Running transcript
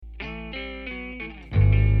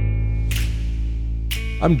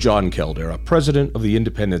I'm John Caldera, president of the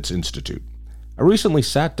Independence Institute. I recently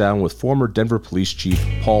sat down with former Denver Police Chief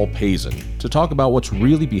Paul Pazen to talk about what's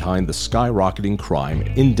really behind the skyrocketing crime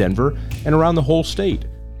in Denver and around the whole state.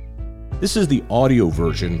 This is the audio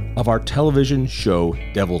version of our television show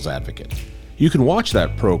Devil's Advocate. You can watch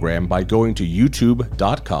that program by going to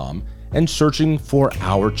youtube.com and searching for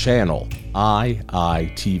our channel,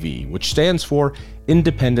 IITV, which stands for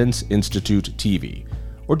Independence Institute TV,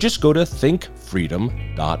 or just go to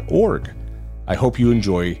thinkfreedom.org. I hope you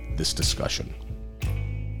enjoy this discussion.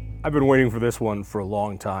 I've been waiting for this one for a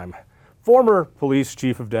long time. Former Police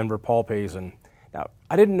Chief of Denver, Paul Pazen. Now,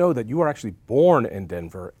 I didn't know that you were actually born in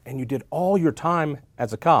Denver and you did all your time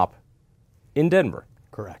as a cop in Denver.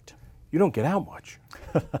 Correct. You don't get out much.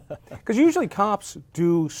 Because usually cops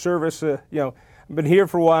do service, I've been here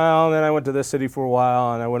for a while, and then I went to this city for a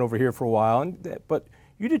while, and I went over here for a while. But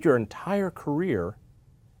you did your entire career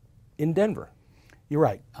in Denver. You're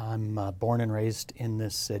right. I'm born and raised in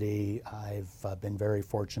this city. I've been very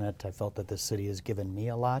fortunate. I felt that this city has given me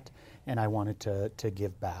a lot, and I wanted to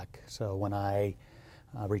give back. So when I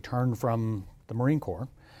returned from the Marine Corps,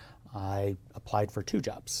 I applied for two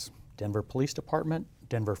jobs, Denver Police Department,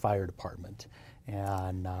 Denver Fire Department.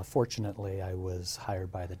 And fortunately, I was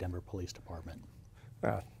hired by the Denver Police Department.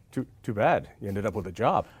 Too bad. You ended up with a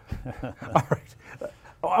job. All right.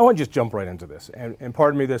 I want to just jump right into this. And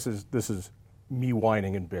pardon me, this is me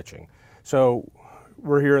whining and bitching. So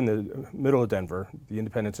we're here in the middle of Denver. The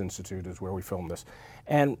Independence Institute is where we film this.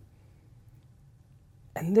 And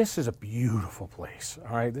this is a beautiful place,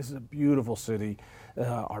 all right? This is a beautiful city.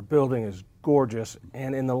 Our building is gorgeous.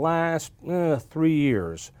 And in the last 3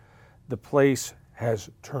 years, the place has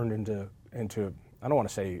turned into I don't want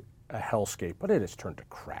to say a hellscape, but it has turned to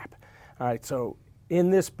crap. All right, so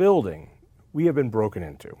in this building, we have been broken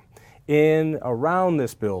into. Around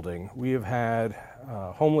this building, we have had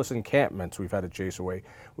homeless encampments we've had to chase away.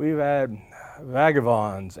 We've had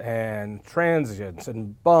vagabonds and transients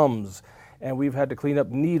and bums, and we've had to clean up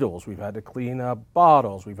needles. We've had to clean up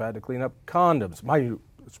bottles. We've had to clean up condoms.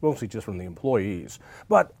 It's mostly just from the employees,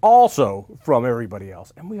 but also from everybody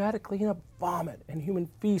else. And we've had to clean up vomit and human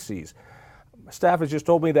feces. My staff has just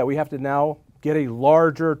told me that we have to now get a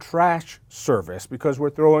larger trash service because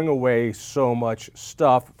we're throwing away so much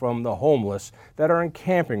stuff from the homeless that are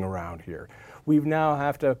encamping around here. We now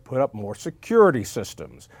have to put up more security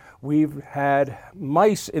systems. We've had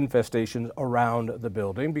mice infestations around the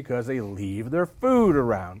building because they leave their food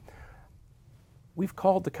around. We've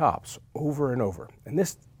called the cops over and over, and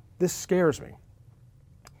this scares me.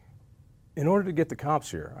 In order to get the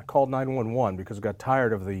cops here, I called 911 because I got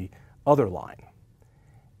tired of the other line.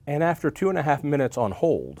 And after 2.5 minutes on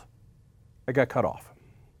hold, I got cut off.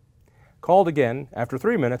 Called again. After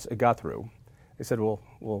 3 minutes, it got through. They said,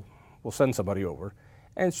 we'll send somebody over.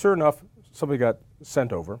 And sure enough, somebody got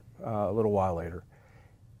sent over a little while later.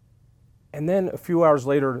 And then a few hours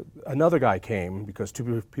later, another guy came because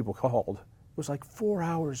two people called. It was like 4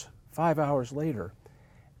 hours, 5 hours later,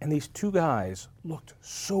 and these two guys looked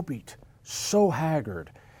so beat, so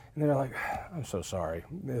haggard, and they're like, I'm so sorry,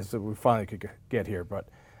 we finally could get here, but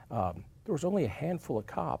there was only a handful of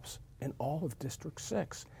cops in all of District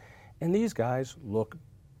 6, and these guys look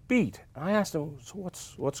beat. I asked him, so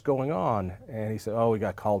what's going on? And he said, we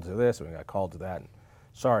got called to this, and we got called to that, and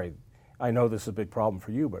sorry, I know this is a big problem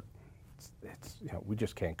for you, but it's we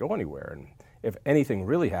just can't go anywhere, and if anything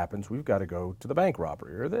really happens, we've got to go to the bank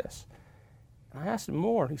robbery or this. And I asked him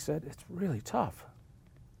more, and he said, it's really tough.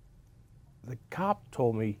 The cop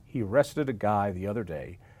told me he arrested a guy the other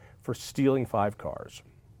day for stealing 5 cars.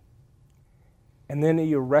 And then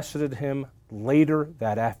he arrested him later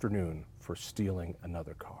that afternoon for stealing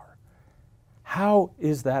another car. How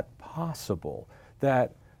is that possible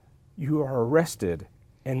that you are arrested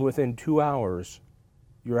and within 2 hours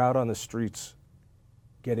you're out on the streets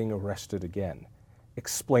getting arrested again?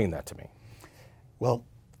 Explain that to me. Well,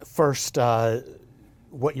 first,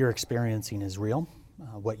 what you're experiencing is real.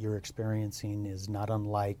 What you're experiencing is not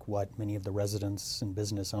unlike what many of the residents and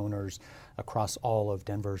business owners across all of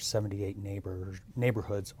Denver's 78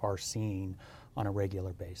 neighborhoods are seeing on a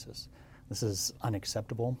regular basis. This is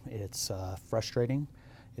unacceptable. It's frustrating.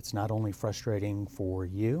 It's not only frustrating for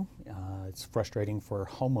you, it's frustrating for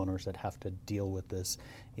homeowners that have to deal with this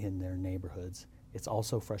in their neighborhoods. It's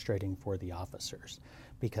also frustrating for the officers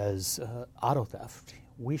because auto theft,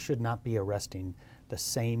 we should not be arresting the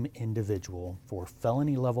same individual for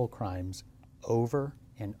felony level crimes over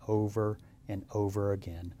and over and over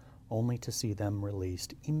again, only to see them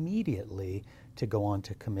released immediately to go on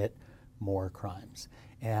to commit more crimes.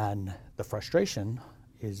 And the frustration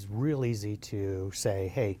is real easy to say,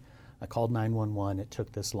 hey, I called 911. It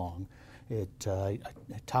took this long. I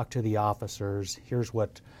talked to the officers. Here's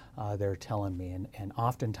what they're telling me. And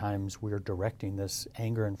oftentimes we're directing this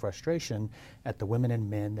anger and frustration at the women and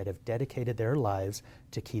men that have dedicated their lives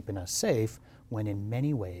to keeping us safe, when in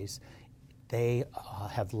many ways they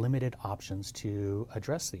have limited options to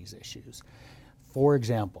address these issues. For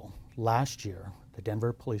example, last year, the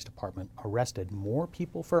Denver Police Department arrested more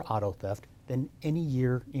people for auto theft than any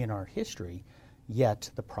year in our history, yet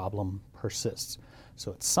the problem persists.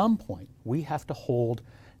 So at some point, we have to hold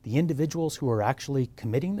the individuals who are actually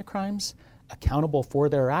committing the crimes accountable for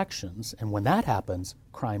their actions, and when that happens,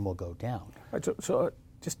 crime will go down. All right, so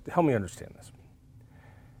just help me understand this.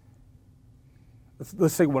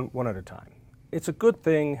 Let's take one at a time. It's a good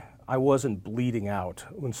thing I wasn't bleeding out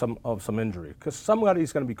when some injury, because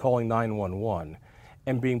somebody's going to be calling 911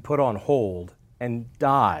 and being put on hold and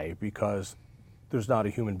die because there's not a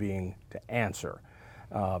human being to answer.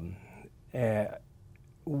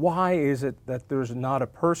 Why is it that there's not a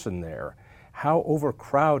person there? How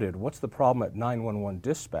overcrowded? What's the problem at 911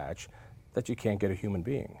 dispatch that you can't get a human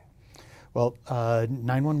being? Well,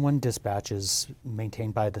 911 dispatch is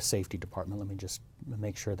maintained by the safety department. Let me just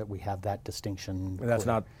make sure that we have that distinction. And that's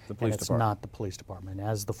clear. not the police It's department? not the police department.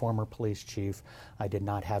 As the former police chief, I did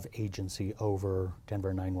not have agency over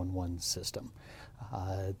Denver 911 system.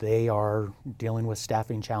 They are dealing with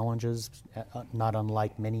staffing challenges, not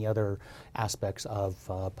unlike many other aspects of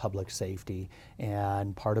public safety.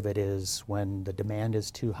 And part of it is when the demand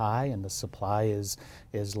is too high and the supply is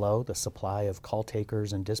low, the supply of call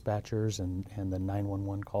takers and dispatchers and the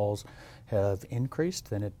 911 calls have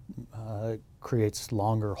increased, then it creates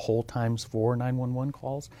longer hold times for 911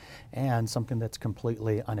 calls, and something that's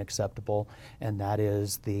completely unacceptable, and that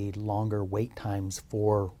is the longer wait times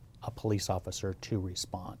for a police officer to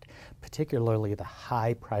respond, particularly the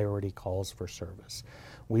high priority calls for service.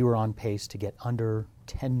 We were on pace to get under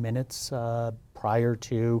 10 minutes prior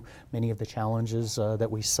to many of the challenges that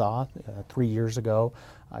we saw 3 years ago.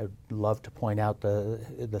 I'd love to point out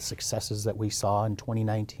the successes that we saw in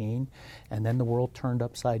 2019, and then the world turned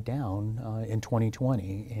upside down in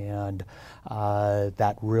 2020, and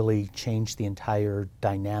that really changed the entire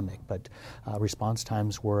dynamic. But response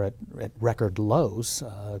times were at record lows.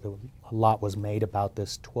 A lot was made about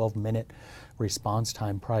this 12-minute response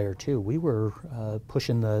time prior to. We were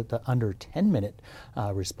pushing the under 10-minute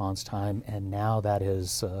response time, and now that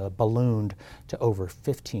is ballooned to over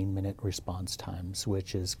 15-minute response times,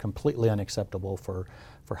 which is completely unacceptable for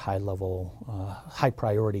high-level,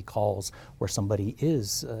 high-priority calls where somebody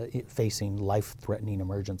is facing life-threatening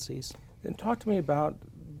emergencies. And talk to me about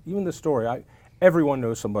even the story. Everyone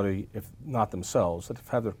knows somebody, if not themselves, that have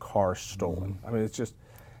had their car stolen. I mean, it's just,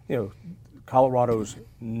 Colorado's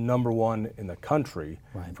 #1 in the country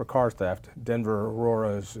for car theft. Denver,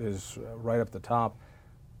 Aurora is right up the top.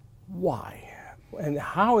 Why? And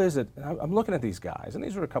how is it? I'm looking at these guys, and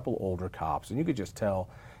these are a couple older cops, and you could just tell,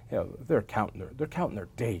 they're counting their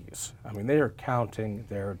days. I mean, they are counting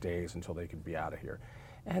their days until they can be out of here.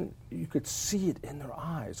 And you could see it in their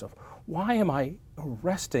eyes of, why am I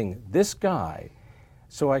arresting this guy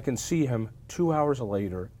so I can see him 2 hours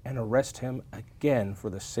later and arrest him again for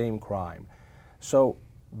the same crime? So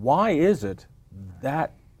why is it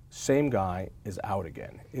that same guy is out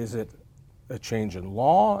again? Is it a change in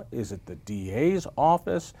law? Is it the DA's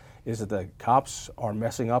office? Is it the cops are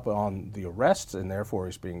messing up on the arrests and therefore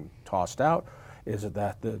he's being tossed out? Is it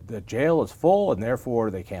that the jail is full and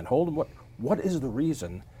therefore they can't hold him? What is the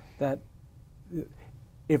reason that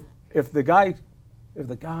if the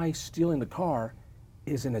guy stealing the car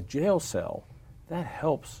is in a jail cell, that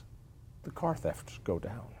helps the car theft go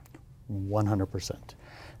down? 100%.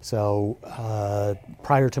 So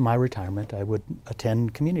prior to my retirement, I would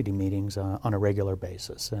attend community meetings on a regular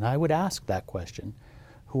basis, and I would ask that question: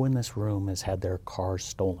 who in this room has had their car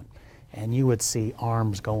stolen? And you would see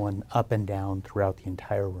arms going up and down throughout the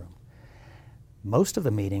entire room. Most of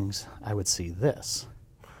the meetings, I would see this,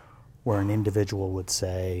 where an individual would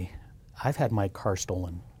say, I've had my car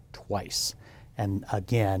stolen twice. And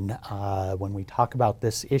again, when we talk about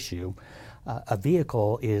this issue, a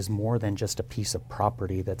vehicle is more than just a piece of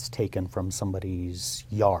property that's taken from somebody's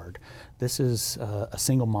yard. This is a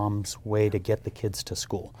single mom's way to get the kids to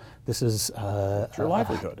school. This is it's your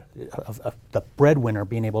livelihood. The breadwinner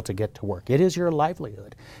being able to get to work. It is your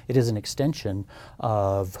livelihood. It is an extension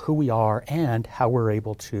of who we are and how we're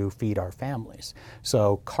able to feed our families.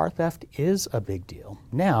 So car theft is a big deal.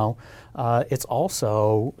 Now, it's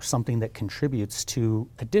also something that contributes to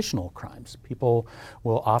additional crimes. People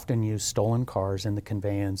will often use stolen cars in the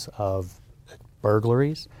conveyance of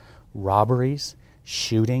burglaries, robberies,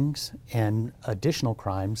 shootings, and additional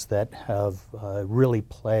crimes that have really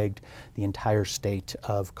plagued the entire state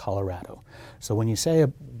of Colorado. So when you say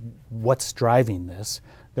what's driving this,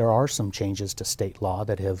 there are some changes to state law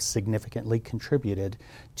that have significantly contributed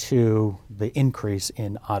to the increase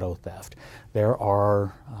in auto theft. There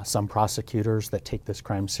are some prosecutors that take this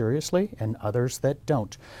crime seriously and others that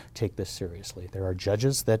don't take this seriously. There are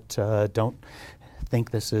judges that don't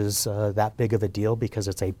think this is that big of a deal because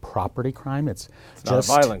it's a property crime. It's not a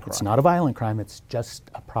violent crime. It's not a violent crime. It's just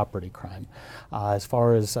a property crime. As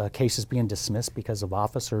far as cases being dismissed because of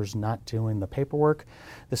officers not doing the paperwork,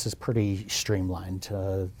 this is pretty streamlined.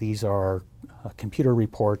 These are computer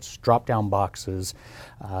reports, drop-down boxes.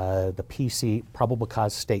 The PC, probable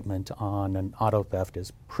cause statement on an auto theft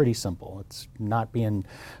is pretty simple. It's not being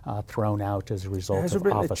thrown out as a result of officers. Has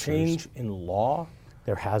there been a change in law?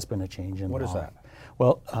 There has been a change in law. What is that?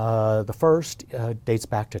 Well, the first dates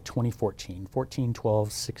back to 2014.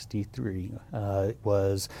 14-12-63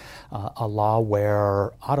 was a law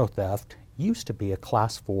where auto theft used to be a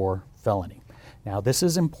Class 4 felony. Now, this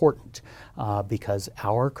is important because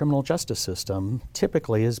our criminal justice system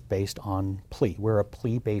typically is based on plea. We're a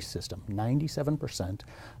plea-based system. 97%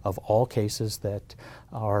 of all cases that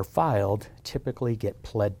are filed typically get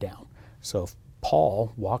pled down. So if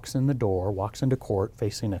Paul walks in the door, walks into court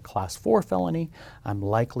facing a Class 4 felony, I'm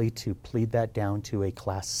likely to plead that down to a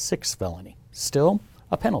Class 6 felony. Still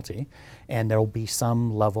a penalty, and there will be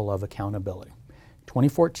some level of accountability.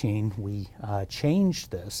 2014, we changed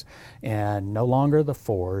this, and no longer the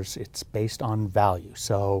 4s, it's based on value.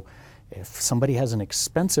 So if somebody has an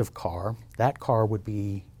expensive car, that car would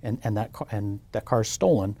be, and that car is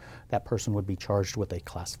stolen, that person would be charged with a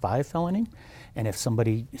Class 5 felony. And if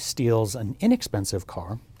somebody steals an inexpensive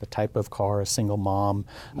car, the type of car a single mom,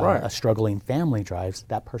 a struggling family drives,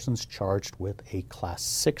 that person's charged with a Class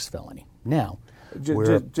 6 felony. Now,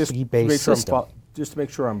 we're a plea-based system. Just to make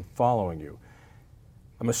sure I'm following you,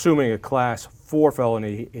 I'm assuming a Class 4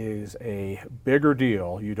 felony is a bigger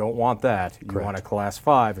deal. You don't want that. You Correct. want a Class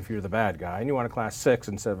 5 if you're the bad guy, and you want a Class 6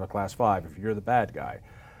 instead of a Class 5 if you're the bad guy.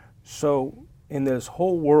 So in this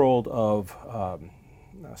whole world of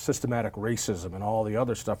systematic racism and all the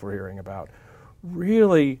other stuff we're hearing about,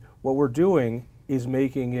 really what we're doing is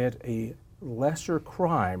making it a lesser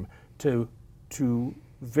crime to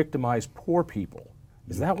victimize poor people.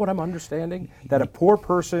 Is that what I'm understanding? That a poor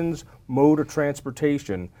person's mode of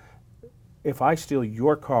transportation, if I steal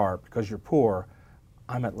your car because you're poor,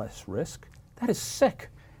 I'm at less risk? That is sick.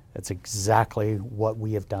 That's exactly what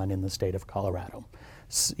we have done in the state of Colorado.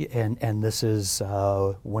 And this is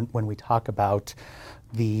when we talk about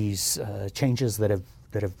these changes that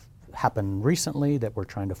have happened recently, that we're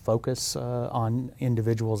trying to focus on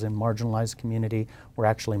individuals in marginalized community, we're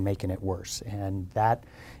actually making it worse. And that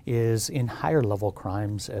is in higher level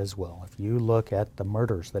crimes as well. If you look at the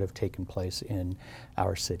murders that have taken place in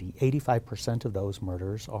our city, 85% of those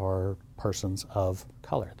murders are persons of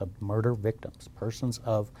color, the murder victims, persons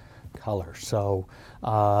of color. So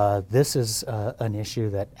this is an issue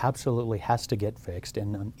that absolutely has to get fixed,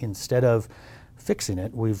 and instead of fixing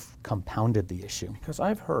it, we've compounded the issue. Because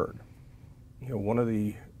I've heard, one of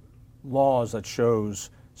the laws that shows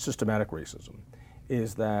systematic racism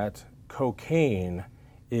is that cocaine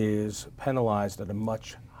is penalized at a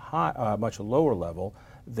much lower level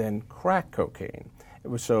than crack cocaine.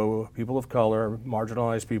 So people of color,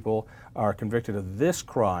 marginalized people, are convicted of this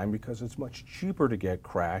crime because it's much cheaper to get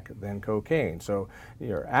crack than cocaine. So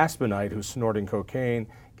your Aspenite who's snorting cocaine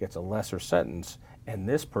gets a lesser sentence, and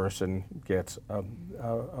this person gets a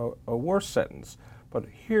worse sentence. But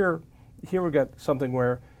here we got something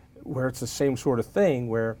where it's the same sort of thing,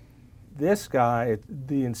 where this guy,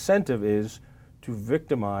 the incentive is to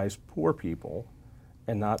victimize poor people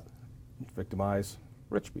and not victimize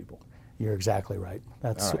rich people. You're exactly right.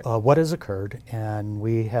 That's right. What has occurred, and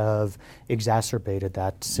we have exacerbated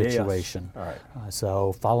that situation. Yes. All right.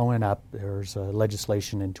 So following up, there's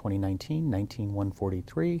legislation in 2019,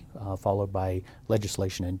 19143, followed by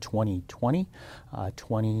legislation in 2020,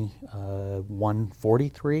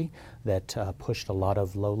 2143, that pushed a lot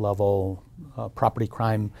of low-level property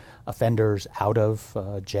crime offenders out of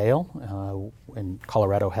jail. And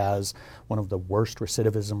Colorado has one of the worst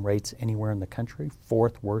recidivism rates anywhere in the country,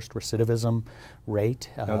 fourth worst recidivism rate.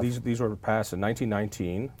 Now these were passed in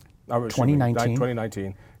 1919. 2019.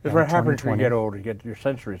 2019. This is what happens when you get older, you get your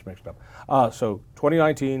centuries mixed up. So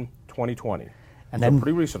 2019, 2020. And so then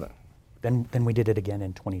pretty recent. Then we did it again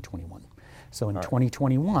in 2021. So in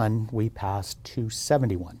 2021, we passed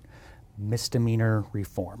 271, misdemeanor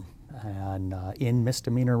reform. And in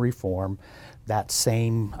misdemeanor reform, that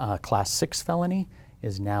same Class 6 felony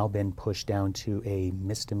is now been pushed down to a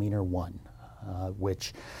misdemeanor 1,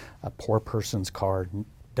 which a poor person's car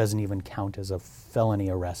doesn't even count as a felony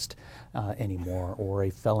arrest anymore, or a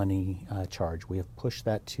felony charge. We have pushed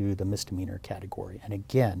that to the misdemeanor category. And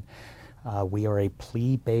again, we are a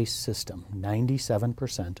plea-based system.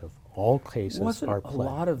 97% of all cases Wasn't are pled.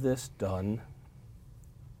 a lot of this done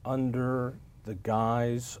under the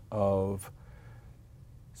guise of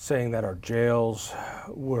saying that our jails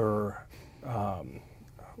were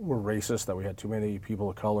racist, that we had too many people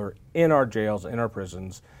of color in our jails, in our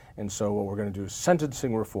prisons, and so what we're going to do is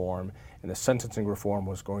sentencing reform, and the sentencing reform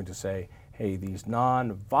was going to say, hey, these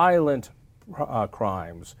non-violent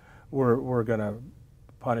crimes, we're going to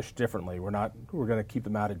punish differently. We're going to keep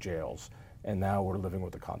them out of jails, and now we're living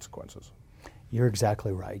with the consequences. You're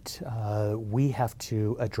exactly right. We have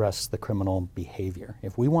to address the criminal behavior.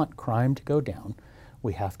 If we want crime to go down,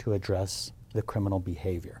 we have to address the criminal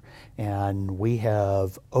behavior. And we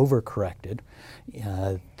have overcorrected.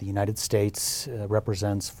 The United States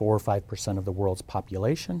represents 4 or 5% of the world's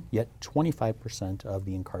population, yet 25% of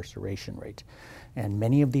the incarceration rate. And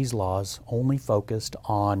many of these laws only focused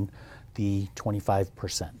on the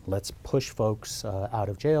 25%. Let's push folks out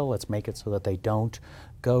of jail. Let's make it so that they don't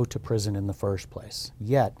go to prison in the first place.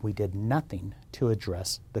 Yet we did nothing to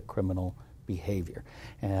address the criminal behavior.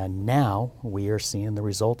 And now we are seeing the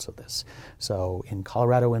results of this. So in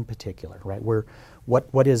Colorado in particular, right,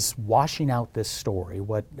 what is washing out this story,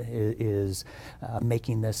 what is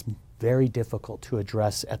making this very difficult to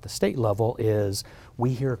address at the state level is we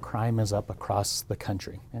hear crime is up across the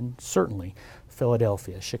country. And certainly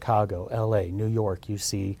Philadelphia, Chicago, LA, New York, you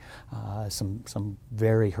see some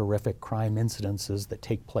very horrific crime incidences that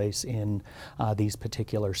take place in these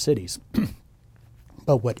particular cities.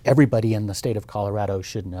 But what everybody in the state of Colorado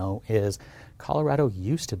should know is Colorado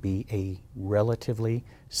used to be a relatively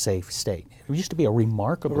safe state. It used to be a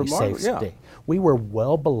remarkably safe state. We were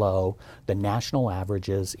well below the national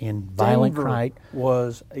averages in violent crime.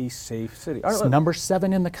 Was a safe city. It's number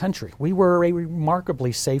 7 in the country. We were a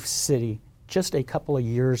remarkably safe city just a couple of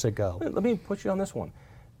years ago. Let me put you on this one.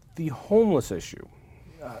 The homeless issue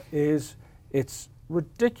it's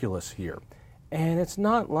ridiculous here. And it's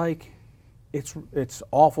not like it's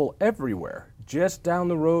awful everywhere. Just down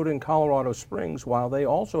the road in Colorado Springs, while they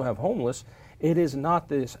also have homeless, it is not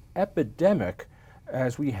this epidemic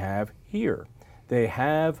as we have here. They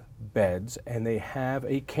have beds and they have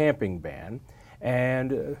a camping ban,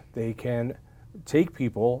 and they can take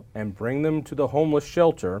people and bring them to the homeless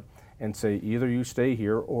shelter and say, either you stay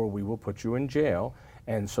here or we will put you in jail.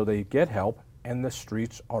 And so they get help, and the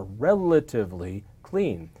streets are relatively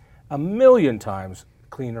clean, 1,000,000 times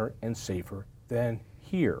cleaner and safer than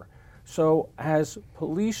here. So as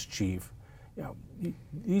police chief,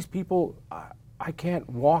 these people, I can't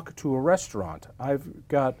walk to a restaurant. I've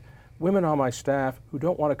got women on my staff who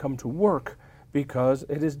don't want to come to work because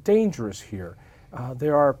it is dangerous here.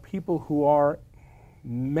 There are people who are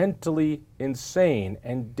mentally insane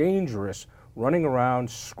and dangerous, running around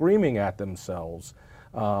screaming at themselves,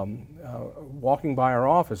 walking by our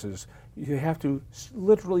offices. You have to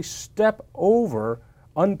literally step over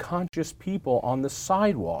unconscious people on the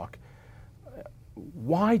sidewalk.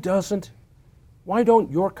 Why don't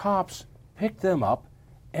your cops pick them up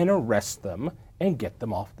and arrest them and get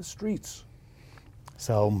them off the streets?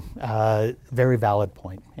 So, very valid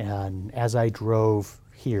point. And as I drove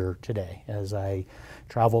here today, as I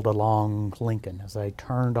traveled along Lincoln, as I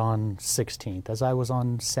turned on 16th, as I was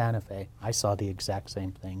on Santa Fe, I saw the exact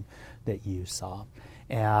same thing that you saw.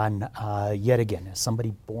 And yet again, as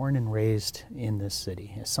somebody born and raised in this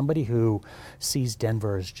city, as somebody who sees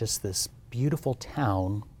Denver as just this beautiful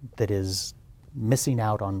town that is missing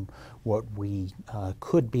out on what we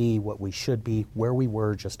could be, what we should be, where we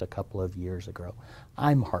were just a couple of years ago,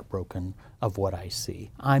 I'm heartbroken of what I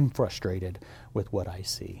see. I'm frustrated with what I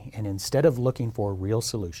see. And instead of looking for real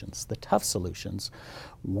solutions, the tough solutions,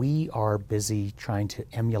 we are busy trying to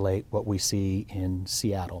emulate what we see in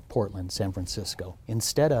Seattle, Portland, San Francisco,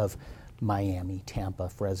 instead of Miami, Tampa,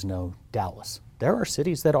 Fresno, Dallas. There are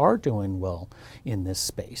cities that are doing well in this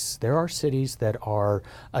space. There are cities that are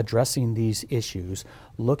addressing these issues,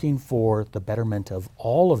 looking for the betterment of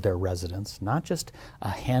all of their residents, not just a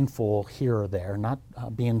handful here or there, not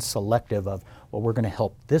being selective of, well, we're going to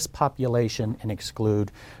help this population and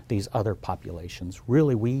exclude these other populations.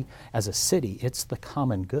 Really, we, as a city, it's the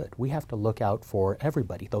common good. We have to look out for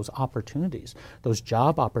everybody, those opportunities, those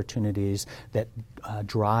job opportunities that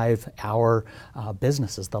drive our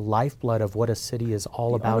businesses, the lifeblood of what a city is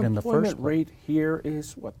all about in the first place. The unemployment rate here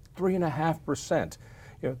is, 3.5%.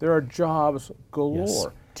 there are jobs galore. Yes.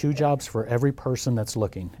 2 jobs for every person that's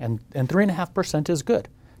looking, and 3.5% is good.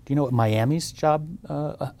 Do you know what Miami's job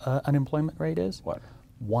unemployment rate is? What?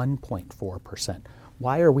 1.4%.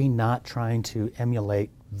 Why are we not trying to emulate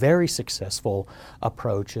very successful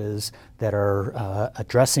approaches that are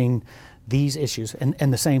addressing these issues?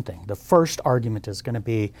 And the same thing, the first argument is going to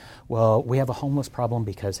be, well, we have a homeless problem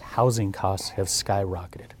because housing costs have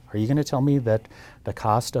skyrocketed. Are you going to tell me that the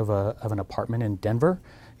cost of an apartment in Denver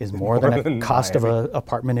is more than the cost of an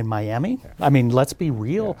apartment in Miami? Yeah. I mean, let's be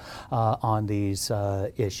real on these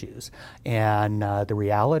issues. And the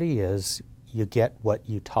reality is you get what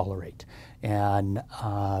you tolerate. And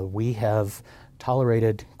we have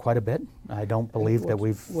tolerated quite a bit. I don't believe that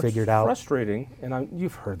we've figured out. What's frustrating, and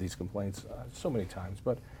you've heard these complaints so many times,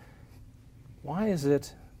 but why is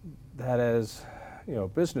it that as a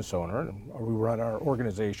business owner, or we run our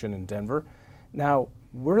organization in Denver, now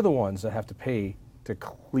we're the ones that have to pay to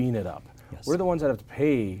clean it up. Yes. We're the ones that have to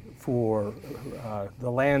pay for the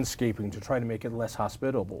landscaping to try to make it less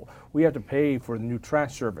hospitable. We have to pay for the new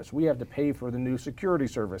trash service. We have to pay for the new security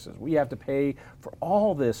services. We have to pay for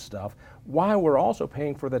all this stuff while we're also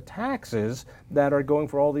paying for the taxes that are going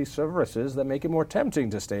for all these services that make it more tempting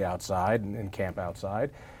to stay outside and camp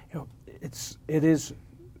outside. It is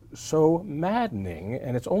so maddening,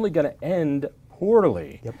 and it's only going to end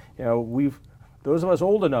poorly. Yep. Those of us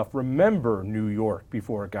old enough remember New York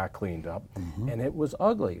before it got cleaned up, and it was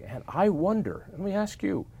ugly. And I wonder, let me ask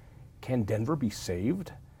you, can Denver be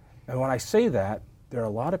saved? And when I say that, there are a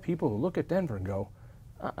lot of people who look at Denver and go,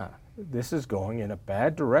 this is going in a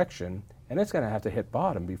bad direction, and it's going to have to hit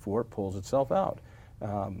bottom before it pulls itself out.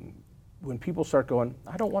 When people start going,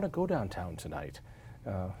 I don't want to go downtown tonight.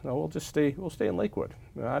 No, we'll stay in Lakewood.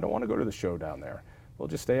 I don't want to go to the show down there. We'll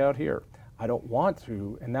just stay out here. I don't want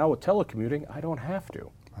to, and now with telecommuting, I don't have to.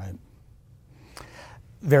 Right.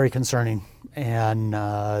 Very concerning, and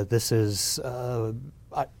this is,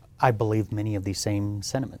 I believe, many of these same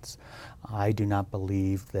sentiments. I do not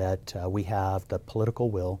believe that we have the political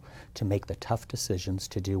will to make the tough decisions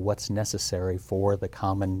to do what's necessary for the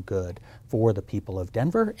common good, for the people of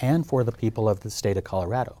Denver and for the people of the state of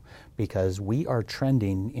Colorado, because we are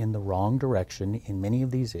trending in the wrong direction in many of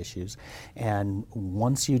these issues, and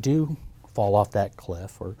once you do fall off that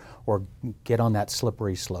cliff or get on that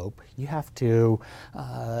slippery slope, you have to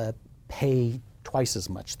pay twice as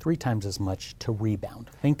much, 3 times as much to rebound.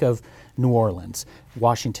 Think of New Orleans,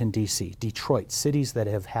 Washington, D.C., Detroit, cities that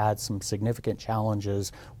have had some significant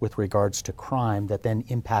challenges with regards to crime that then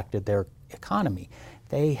impacted their economy.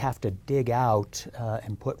 They have to dig out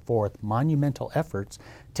and put forth monumental efforts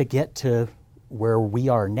to get to where we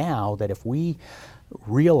are now, that if we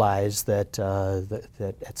realize that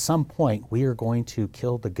that at some point we are going to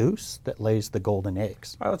kill the goose that lays the golden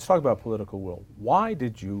eggs. All right, let's talk about political will. Why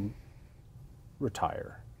did you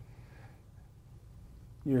retire?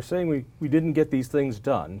 You're saying we didn't get these things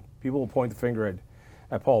done. People will point the finger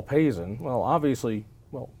at Paul Pazen. Well, obviously,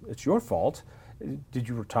 it's your fault. Did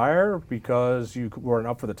you retire because you weren't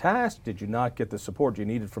up for the task? Did you not get the support you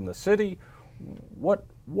needed from the city?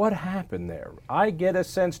 What happened there? I get a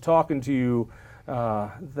sense talking to you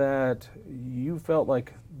that you felt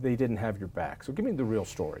like they didn't have your back. So give me the real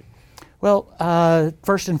story. Well,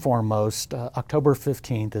 first and foremost, October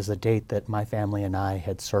 15th is a date that my family and I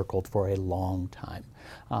had circled for a long time.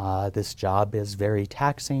 This job is very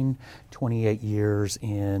taxing, 28 years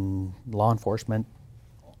in law enforcement,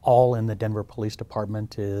 all in the Denver Police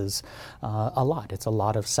Department is a lot. It's a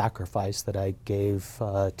lot of sacrifice that I gave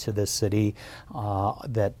to this city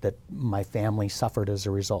that my family suffered as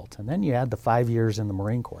a result. And then you add the 5 years in the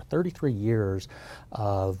Marine Corps, 33 years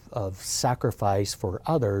of sacrifice for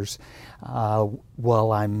others.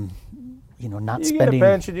 Well, I'm not spending. You get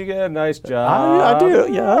a pension, you get a nice job. I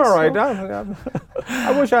do, yeah. All right.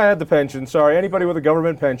 I wish I had the pension. Sorry, anybody with a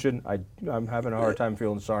government pension, I'm having a hard time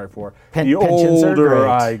feeling sorry for. The older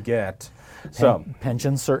I get. So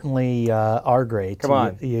pensions certainly are great. Come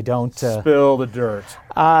on. You don't spill the dirt.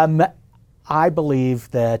 I believe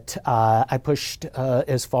that I pushed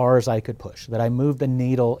as far as I could push, that I moved the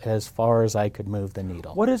needle as far as I could move the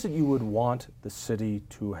needle. What is it you would want the city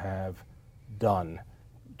to have done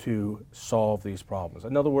to solve these problems?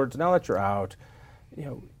 In other words, now that you're out,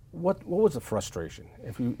 what was the frustration?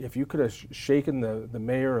 If you could have shaken the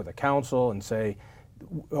mayor or the council and say,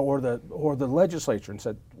 or the legislature and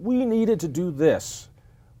said, we needed to do this,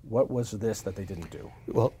 what was this that they didn't do?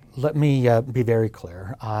 Well, let me be very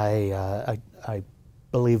clear. I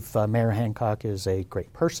believe Mayor Hancock is a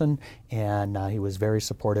great person, and he was very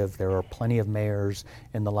supportive. There are plenty of mayors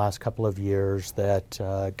in the last couple of years that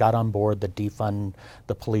got on board the defund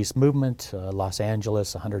the police movement. Los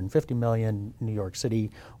Angeles, 150 million. New York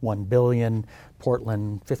City, 1 billion.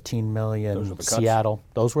 Portland, 15 million. Seattle,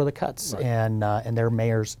 those were the cuts, right. and their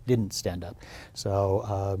mayors didn't stand up.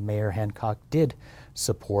 So Mayor Hancock did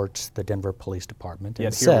support the Denver Police Department.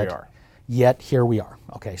 Yet here we are. Yet here we are.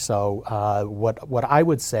 Okay, so what I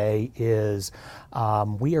would say is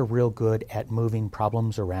we are real good at moving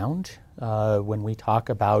problems around. When we talk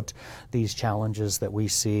about these challenges that we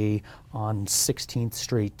see on 16th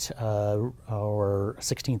Street or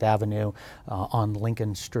 16th Avenue, on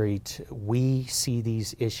Lincoln Street, we see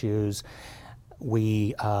these issues.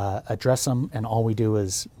 We address them, and all we do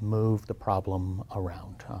is move the problem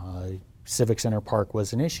around. Civic Center Park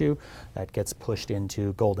was an issue. That gets pushed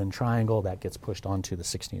into Golden Triangle. That gets pushed onto the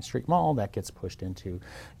 16th Street Mall. That gets pushed into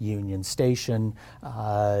Union Station.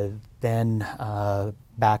 Then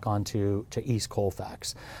back onto East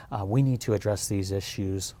Colfax. We need to address these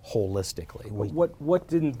issues holistically. What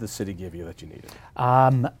didn't the city give you that you needed?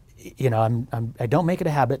 I don't make it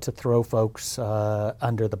a habit to throw folks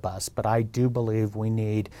under the bus, but I do believe we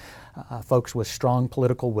need folks with strong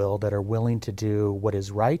political will that are willing to do what is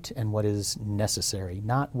right and what is necessary,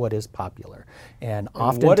 not what is popular. And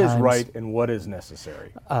oftentimes, what is right and what is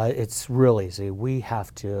necessary? It's real easy. We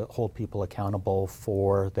have to hold people accountable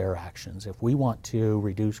for their actions. If we want to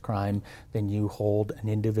reduce crime, then you hold an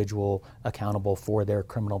individual accountable for their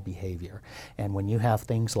criminal behavior. And when you have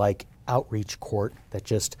things like outreach court that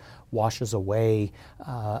just washes away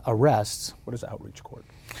arrests. What is outreach court?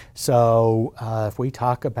 So if we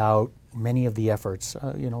talk about many of the efforts,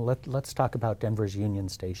 let's talk about Denver's Union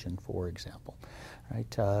Station, for example.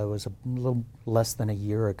 Right? It was a little less than a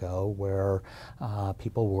year ago where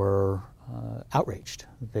people were outraged.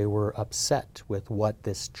 They were upset with what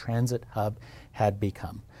this transit hub had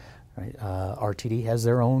become. Right? RTD has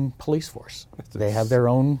their own police force. They have their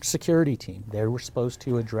own security team. They were supposed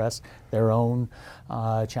to address their own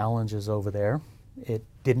challenges over there. It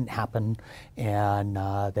didn't happen, and they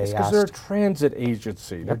asked. Because they're a transit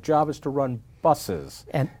agency. Yep. Their job is to run buses,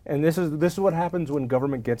 and this is what happens when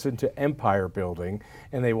government gets into empire building,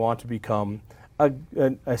 and they want to become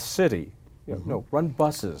a city. No, run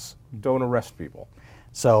buses. Don't arrest people.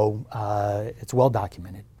 So it's well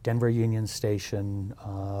documented. Denver Union Station,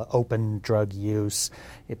 open drug use.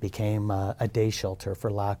 It became a day shelter,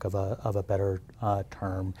 for lack of a better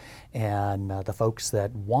term. And the folks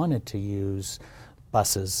that wanted to use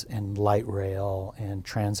buses and light rail and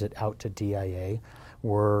transit out to DIA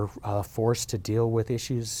were forced to deal with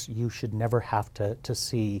issues you should never have to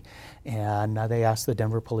see. And they asked the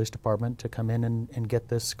Denver Police Department to come in and get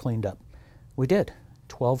this cleaned up. We did.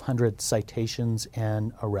 1,200 citations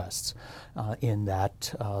and arrests in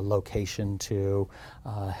that location to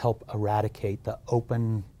help eradicate the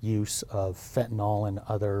open use of fentanyl and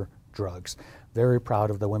other drugs. Very proud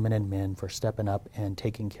of the women and men for stepping up and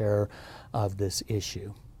taking care of this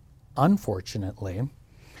issue. Unfortunately,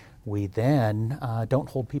 we then don't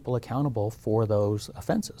hold people accountable for those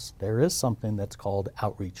offenses. There is something that's called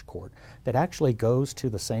outreach court that actually goes to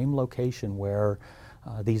the same location where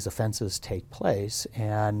these offenses take place,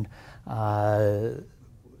 and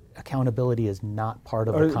accountability is not part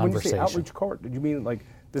of the conversation. When you say outreach court, did you mean like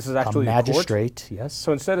this is actually a magistrate? Court? Yes.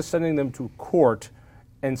 So instead of sending them to court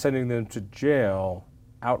and sending them to jail,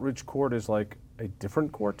 outreach court is like a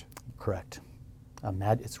different court? Correct.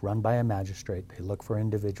 It's run by a magistrate. They look for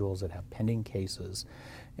individuals that have pending cases,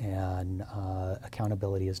 and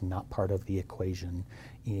accountability is not part of the equation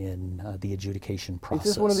in the adjudication process.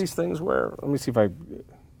 Is this one of these things where, let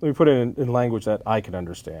me put it in language that I can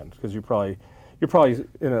understand, because you're probably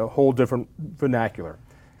in a whole different vernacular.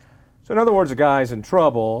 So in other words, a guy's in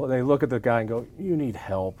trouble, and they look at the guy and go, you need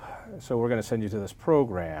help, so we're going to send you to this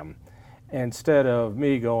program. Instead of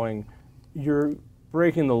me going, you're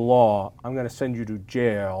breaking the law, I'm going to send you to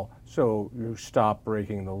jail so you stop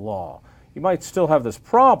breaking the law. You might still have this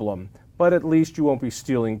problem, but at least you won't be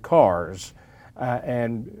stealing cars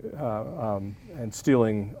and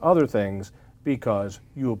stealing other things, because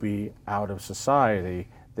you'll be out of society,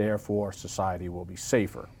 therefore society will be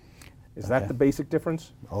safer. Is that the basic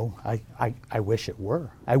difference? Oh, I wish it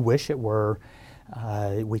were. I wish it were.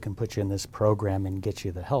 We can put you in this program and get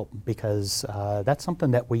you the help, because that's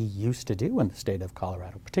something that we used to do in the state of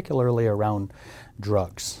Colorado, particularly around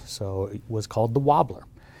drugs. So it was called the wobbler.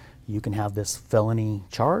 You can have this felony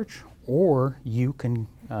charge, or you can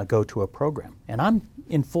go to a program. And I'm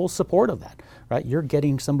in full support of that, right? You're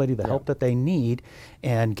getting somebody the help that they need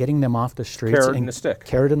and getting them off the streets. Carrot and the stick.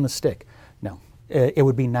 Carrot and the stick. No, it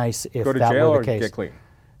would be nice if Go to that jail were or the case. get clean?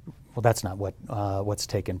 Well, that's not what's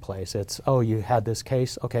taken place. It's, oh, you had this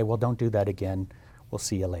case? Okay, well, don't do that again. We'll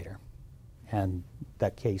see you later. And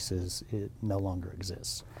that case it no longer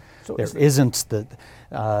exists. So there isn't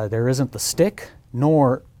the stick,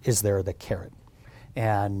 nor is there the carrot.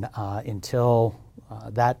 And until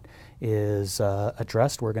that is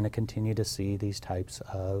addressed, we're going to continue to see these types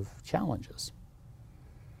of challenges.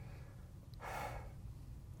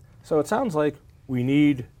 So it sounds like we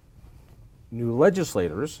need new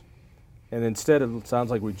legislators, and instead it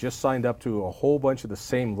sounds like we just signed up to a whole bunch of the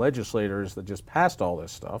same legislators that just passed all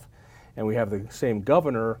this stuff, and we have the same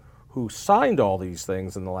governor who signed all these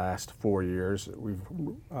things in the last 4 years. We've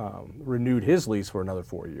renewed his lease for another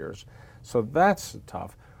 4 years. So that's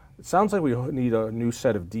tough. It sounds like we need a new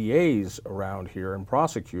set of DAs around here and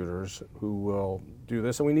prosecutors who will do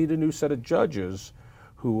this, and we need a new set of judges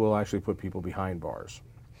who will actually put people behind bars.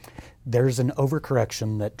 There's an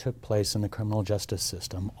overcorrection that took place in the criminal justice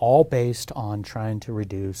system, all based on trying to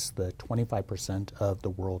reduce the 25% of the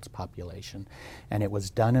world's population. And it was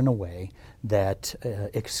done in a way that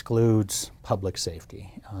excludes public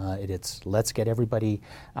safety. It's let's get everybody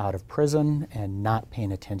out of prison and not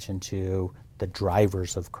paying attention to the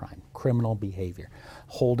drivers of crime, criminal behavior,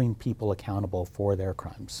 holding people accountable for their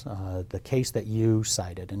crimes. The case that you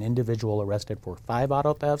cited, an individual arrested for 5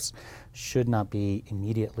 auto thefts should not be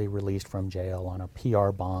immediately released from jail on a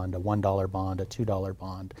PR bond, a $1 bond, a $2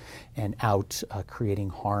 bond, and out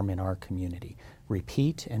creating harm in our community.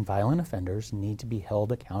 Repeat and violent offenders need to be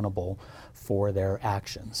held accountable for their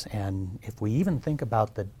actions. And if we even think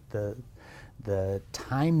about the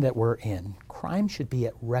time that we're in, crime should be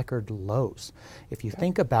at record lows. If you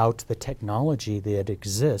think about the technology that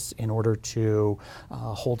exists in order to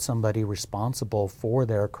hold somebody responsible for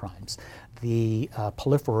their crimes, the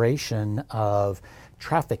proliferation of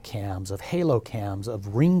traffic cams, of halo cams,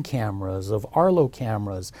 of ring cameras, of Arlo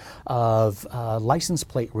cameras, of license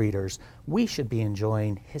plate readers, we should be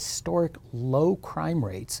enjoying historic low crime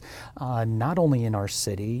rates, not only in our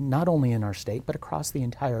city, not only in our state, but across the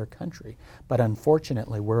entire country. But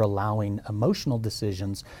unfortunately, we're allowing emotional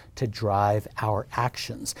decisions to drive our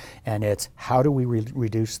actions. And it's how do we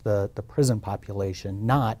reduce the prison population,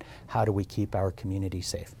 not how do we keep our community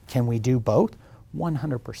safe. Can we do both?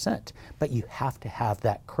 100%. But you have to have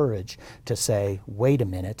that courage to say, wait a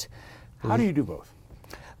minute. How do you do both?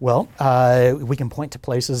 Well, we can point to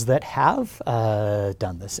places that have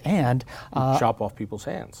done this, and chop off people's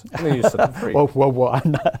hands. And then you set them free. Whoa!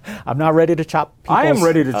 I'm not ready to chop people's I am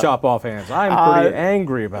ready to chop off hands. I'm pretty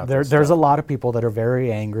angry about this. There's a lot of people that are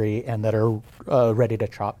very angry and that are ready to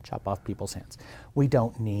chop off people's hands. We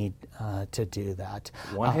don't need to do that.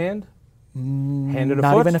 One hand? Hand and a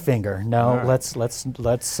Not foot? even a finger. No, right. let's hold All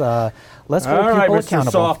people right, Mr.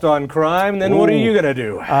 accountable. Soft on crime. Then what are you going to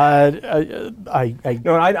do? No,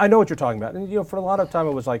 I know what you're talking about. And for a lot of time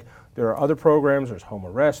it was like there are other programs. There's home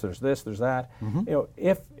arrest. There's this. There's that. Mm-hmm.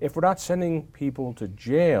 If we're not sending people to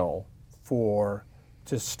jail to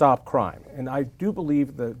stop crime, and I do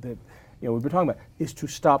believe that we've been talking about is to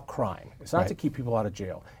stop crime. It's not to keep people out of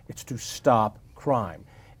jail. It's to stop crime.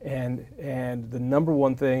 And the number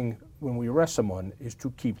one thing when we arrest someone is to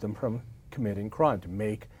keep them from committing crime, to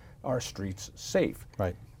make our streets safe.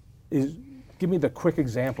 Right. Give me the quick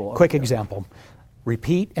example. Example.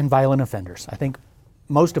 Repeat and violent offenders. I think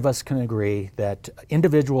most of us can agree that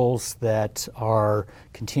individuals that are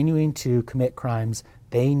continuing to commit crimes,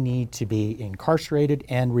 they need to be incarcerated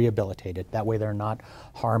and rehabilitated. That way they're not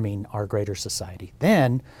harming our greater society.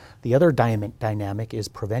 Then the other dynamic is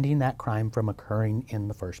preventing that crime from occurring in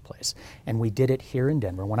the first place. And we did it here in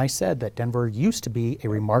Denver. When I said that Denver used to be a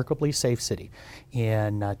remarkably safe city,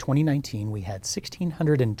 in 2019 we had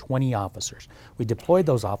 1,620 officers. We deployed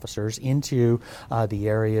those officers into the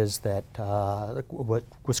areas that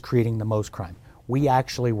was creating the most crime. We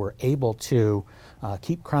actually were able to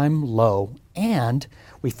keep crime low, and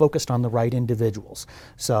we focused on the right individuals.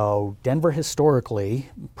 So Denver historically,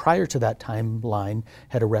 prior to that timeline,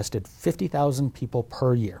 had arrested 50,000 people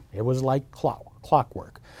per year. It was like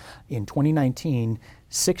clockwork. In 2019,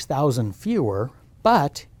 6,000 fewer,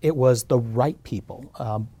 but it was the right people.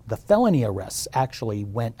 The felony arrests actually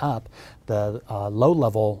went up, the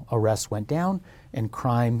low-level arrests went down, and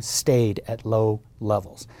crime stayed at low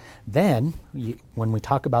levels. Then, when we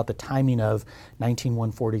talk about the timing of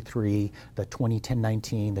 19-143, the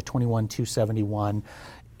 20-10-19, the 21-271,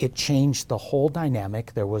 it changed the whole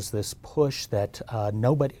dynamic. There was this push that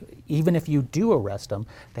nobody, even if you do arrest them,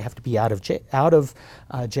 they have to be out of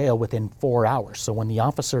jail within 4 hours. So when the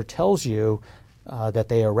officer tells you that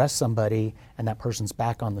they arrest somebody and that person's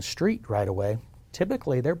back on the street right away,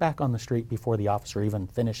 typically they're back on the street before the officer even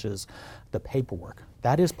finishes the paperwork.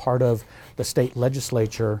 That is part of the state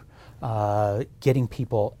legislature getting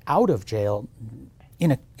people out of jail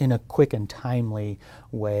in a quick and timely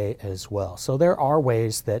way as well. So there are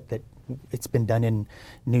ways that it's been done in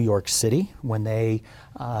New York City when they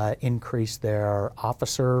increase their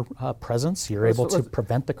officer presence. You're able to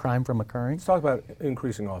prevent the crime from occurring. Let's talk about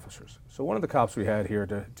increasing officers. So one of the cops we had here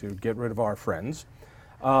to get rid of our friends,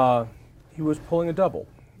 he was pulling a double.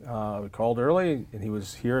 We called early, and he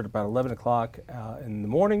was here at about 11 o'clock in the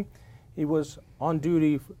morning. He was on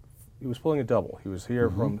duty. He was pulling a double. He was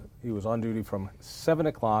here he was on duty from 7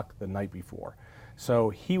 o'clock the night before. So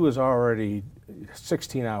he was already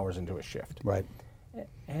 16 hours into a shift. Right.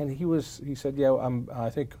 And he said, yeah, I'm, I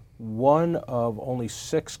think one of only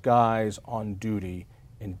 6 guys on duty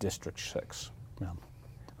in District 6. No.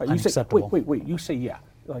 You say, Unacceptable. wait, you say, yeah,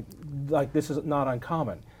 like this is not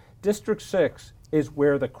uncommon. District 6 is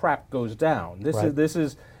where the crap goes down. This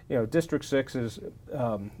is District 6 is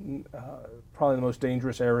probably the most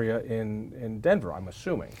dangerous area in Denver, I'm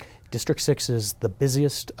assuming. District 6 is the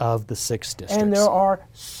busiest of the 6 districts. And there are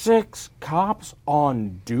 6 cops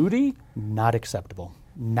on duty? Not acceptable.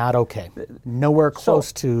 Not okay. Nowhere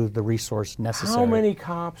close to the resource necessary. How many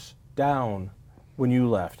cops down when you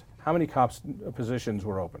left? How many cops positions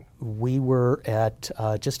were open? We were at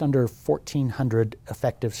just under 1,400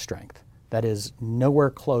 effective strength. That is nowhere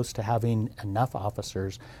close to having enough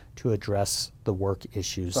officers to address the work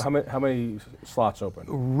issues. So how many slots open?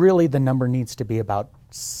 Really, the number needs to be about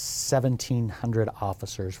 1,700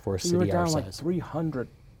 officers for a So you were city our down size. like 300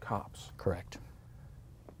 cops. Correct.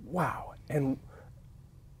 Wow. And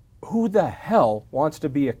who the hell wants to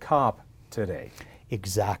be a cop today?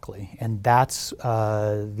 Exactly, and that's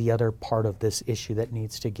the other part of this issue that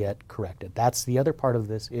needs to get corrected. That's the other part of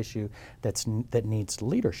this issue that needs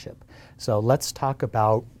leadership. So let's talk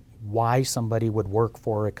about why somebody would work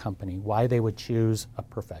for a company, why they would choose a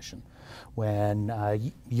profession. When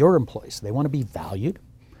your employees, they want to be valued,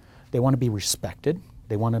 they want to be respected,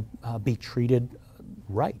 they want to be treated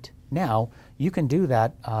right. Now, you can do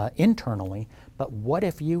that internally, but what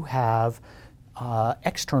if you have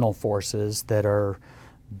external forces that are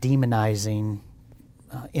demonizing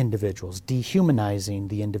individuals, dehumanizing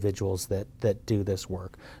the individuals that do this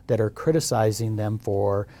work, that are criticizing them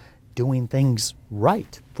for doing things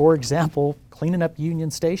right? For example, clean up Union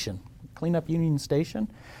Station,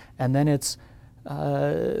 and then it's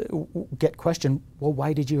get questioned, well,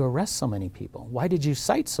 why did you arrest so many people? Why did you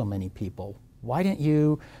cite so many people? Why didn't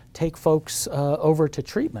you take folks over to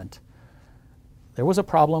treatment? There was a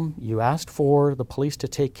problem, you asked for the police to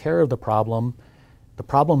take care of the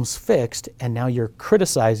problem's fixed, and now you're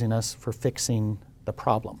criticizing us for fixing the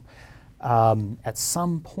problem. At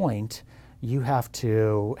some point, you have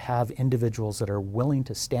to have individuals that are willing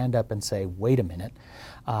to stand up and say, wait a minute,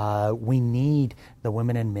 we need the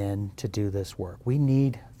women and men to do this work. We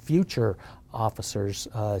need future officers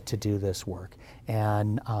to do this work.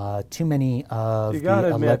 And too many of the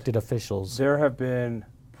elected officials. There have been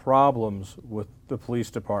problems with the police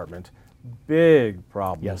department, big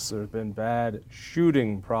problems. Yes. There's been bad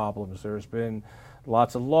shooting problems. There's been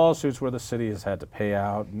lots of lawsuits where the city has had to pay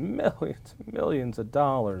out millions of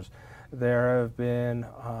dollars. There have been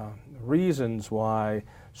reasons why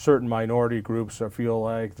certain minority groups feel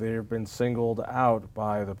like they've been singled out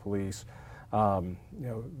by the police.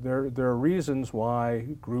 There are reasons why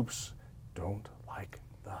groups don't like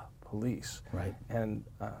the police. Right. And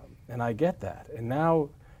I get that. And now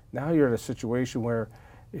you're in a situation where,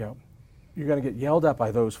 you're going to get yelled at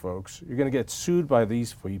by those folks. You're going to get sued by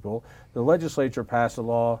these people. The legislature passed a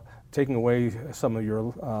law taking away some of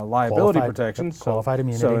your liability protections. Qualified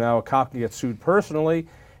immunity. So now a cop can get sued personally.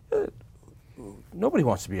 Nobody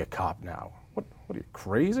wants to be a cop now. What are you,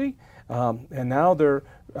 crazy? And now they're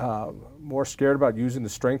more scared about using the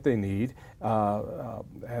strength they need, and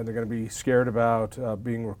they're going to be scared about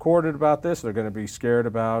being recorded about this. They're going to be scared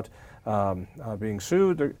about being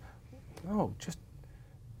sued. No,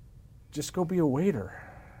 just go be a waiter.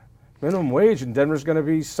 Minimum wage in Denver is going to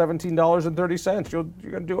be $17.30.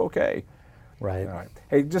 You're going to do okay. Right. All right.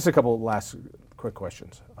 Hey, just a couple last quick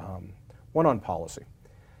questions. One on policy.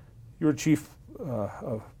 You're chief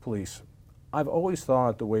of police. I've always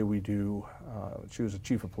thought the way we do choose a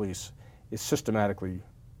chief of police is systematically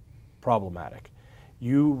problematic.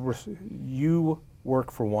 You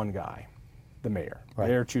work for one guy, the mayor. Right.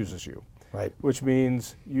 Mayor chooses you. Right. Which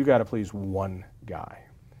means you got to please one guy.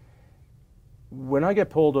 When I get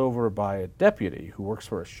pulled over by a deputy who works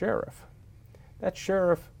for a sheriff, that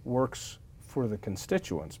sheriff works for the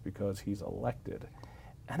constituents because he's elected.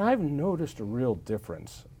 And I've noticed a real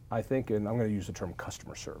difference I think, and I'm going to use the term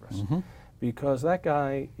customer service, because that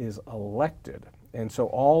guy is elected. And so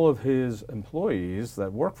all of his employees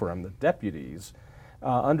that work for him, the deputies,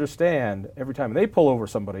 understand every time they pull over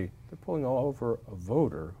somebody, they're pulling over a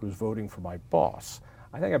voter who's voting for my boss.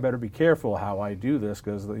 I think I better be careful how I do this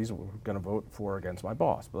because he's going to vote for or against my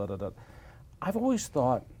boss. Blah, blah, blah. I've always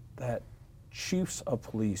thought that chiefs of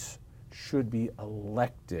police should be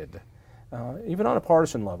elected, even on a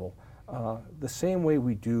partisan level, the same way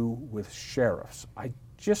we do with sheriffs. I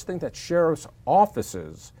just think that sheriff's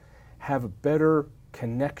offices have a better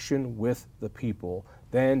connection with the people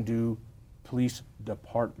than do police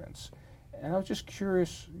departments. And I was just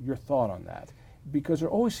curious your thought on that, because there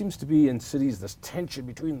always seems to be in cities this tension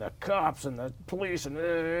between the cops and the police, and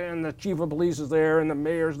the chief of police is there and the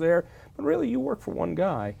mayor's there. But really, you work for one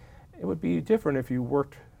guy. It would be different if you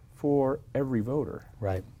worked for every voter.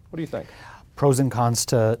 Right. What do you think? Pros and cons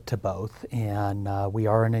to both, and we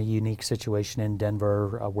are in a unique situation in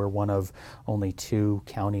Denver. We're one of only 2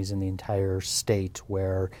 counties in the entire state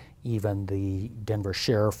where even the Denver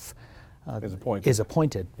sheriff is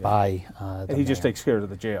appointed by the and he just mayor. takes care of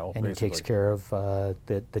the jail, And basically. he takes care of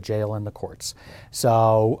the jail and the courts.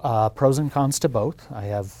 So pros and cons to both. I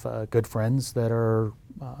have good friends that are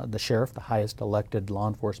the sheriff, the highest elected law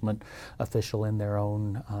enforcement official in their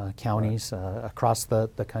own counties across the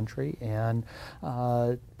country, and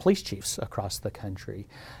police chiefs across the country.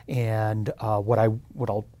 And what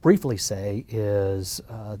I'll briefly say is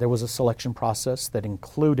there was a selection process that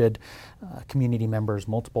included community members,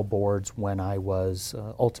 multiple boards when I was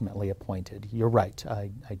ultimately appointed. You're right.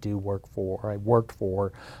 I worked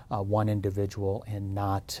for one individual and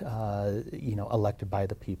not elected by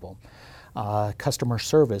the people. Customer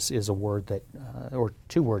service is a word that, or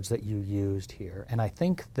 2 words that you used here. And I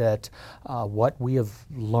think that what we have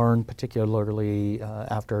learned, particularly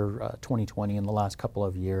after 2020 in the last couple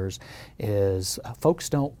of years, is folks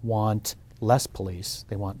don't want less police,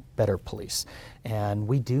 they want better police. And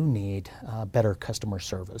we do need better customer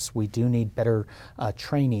service. We do need better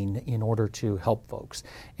training in order to help folks.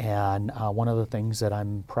 And one of the things that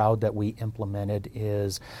I'm proud that we implemented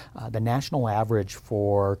is the national average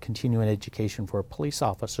for continuing education for a police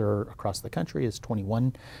officer across the country is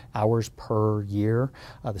 21 hours per year.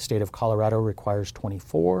 The state of Colorado requires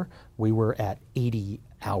 24. We were at 80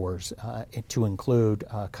 hours to include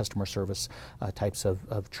customer service types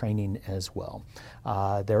of training as well.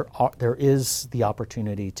 There is the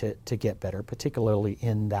opportunity to get better, particularly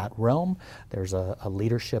in that realm. There's a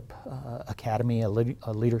leadership academy, a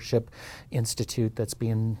leadership institute that's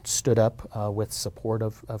being stood up with support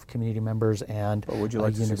of community members. And But would you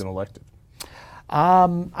like to see them elected?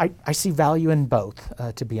 I see value in both,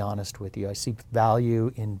 to be honest with you. I see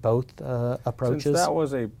value in both approaches. Since that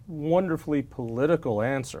was a wonderfully political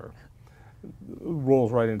answer,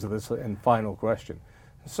 rolls right into this and final question.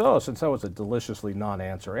 So, since that was a deliciously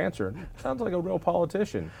non-answer, sounds like a real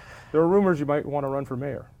politician. There are rumors you might want to run for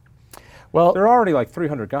mayor. Well, There are already like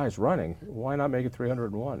 300 guys running. Why not make it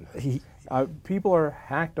 301? People are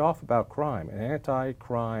hacked off about crime. An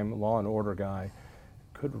anti-crime, law and order guy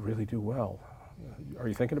could really do well. Are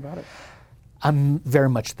you thinking about it? I'm very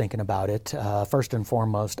much thinking about it. First and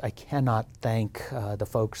foremost, I cannot thank the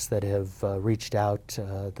folks that have reached out,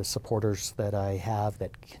 the supporters that I have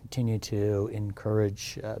that continue to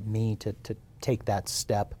encourage me to take that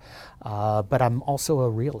step. But I'm also a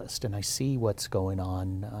realist, and I see what's going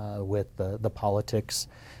on with the politics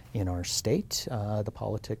in our state, the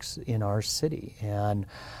politics in our city. And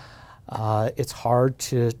it's hard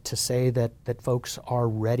to say that folks are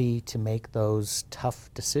ready to make those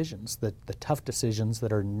tough decisions, the tough decisions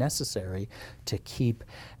that are necessary to keep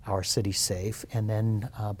our city safe, and then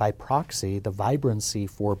by proxy, the vibrancy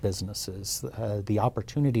for businesses, the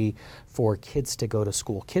opportunity for kids to go to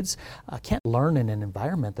school. Kids can't learn in an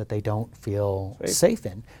environment that they don't feel safe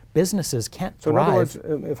in. Businesses can't thrive. So in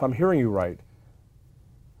other words, if I'm hearing you right,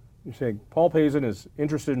 you're saying Paul Pazen is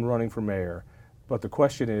interested in running for mayor, but the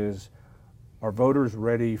question is, are voters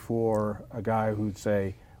ready for a guy who'd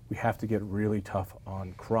say, we have to get really tough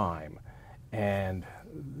on crime? And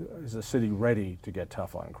is the city ready to get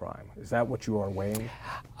tough on crime? Is that what you are weighing?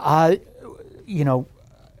 I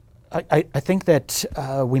think that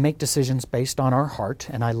we make decisions based on our heart,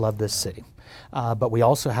 and I love this city. But we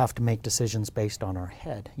also have to make decisions based on our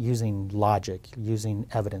head, using logic, using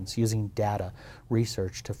evidence, using data,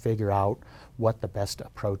 research to figure out what the best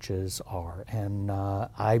approaches are. And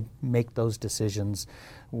I make those decisions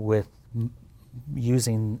with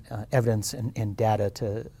using evidence and data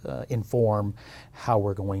to inform how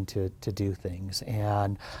we're going to do things.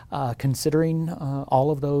 And considering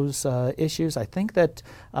all of those issues, I think that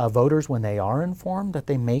voters, when they are informed, that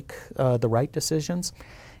they make the right decisions.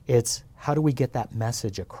 It's how do we get that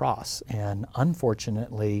message across? And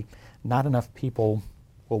unfortunately, not enough people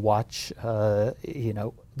will watch,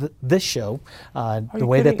 this show the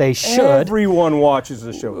way that they should. Everyone watches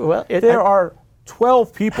the show. Well, there are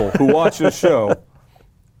 12 people who watch this show.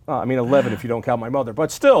 11 if you don't count my mother.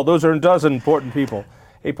 But still, those are a dozen important people.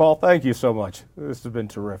 Hey, Paul, thank you so much. This has been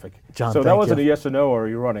terrific. John, so that thank wasn't you. a yes or no, or are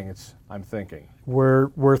you running? I'm thinking.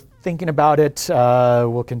 We're thinking about it.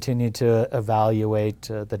 We'll continue to evaluate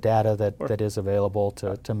the data that is available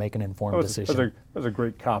to make an informed decision. That was a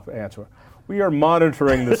great cop answer. We are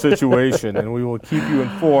monitoring the situation, and we will keep you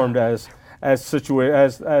informed as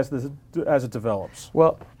it develops.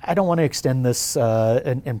 Well, I don't want to extend this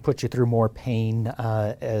and put you through more pain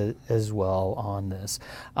as well on this.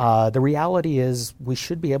 The reality is we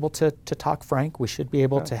should be able to talk frank. We should be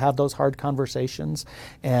able to have those hard conversations.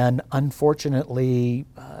 And unfortunately,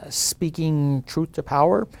 speaking truth to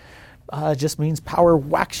power just means power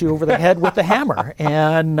whacks you over the head with the hammer,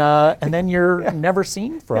 and then you're never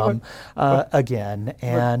seen from again.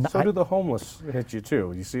 And so do the homeless hit you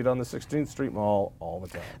too. You see it on the 16th Street Mall all the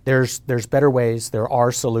time. There's better ways. There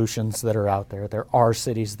are solutions that are out there. There are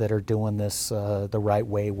cities that are doing this the right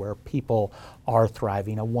way, where people are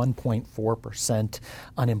thriving. A 1.4%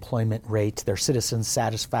 unemployment rate. Their citizen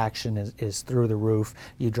satisfaction is through the roof.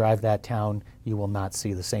 You drive that town, you will not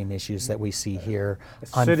see the same issues that we see here.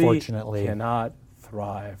 Unfortunately, city cannot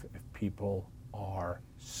thrive if people are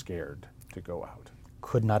scared to go out.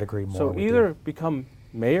 Could not agree more. So with either you. become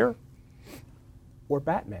mayor or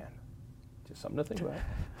Batman. Just something to think about.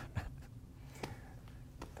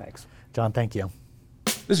 Thanks. John, thank you.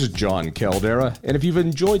 This is John Caldera, and if you've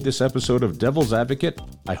enjoyed this episode of Devil's Advocate,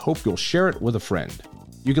 I hope you'll share it with a friend.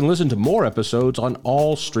 You can listen to more episodes on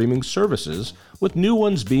all streaming services, with new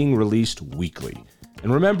ones being released weekly.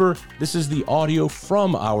 And remember, this is the audio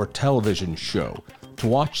from our television show. To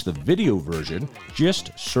watch the video version,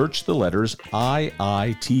 just search the letters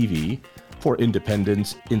IITV for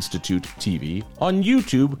Independence Institute TV on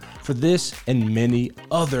YouTube for this and many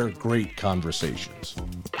other great conversations.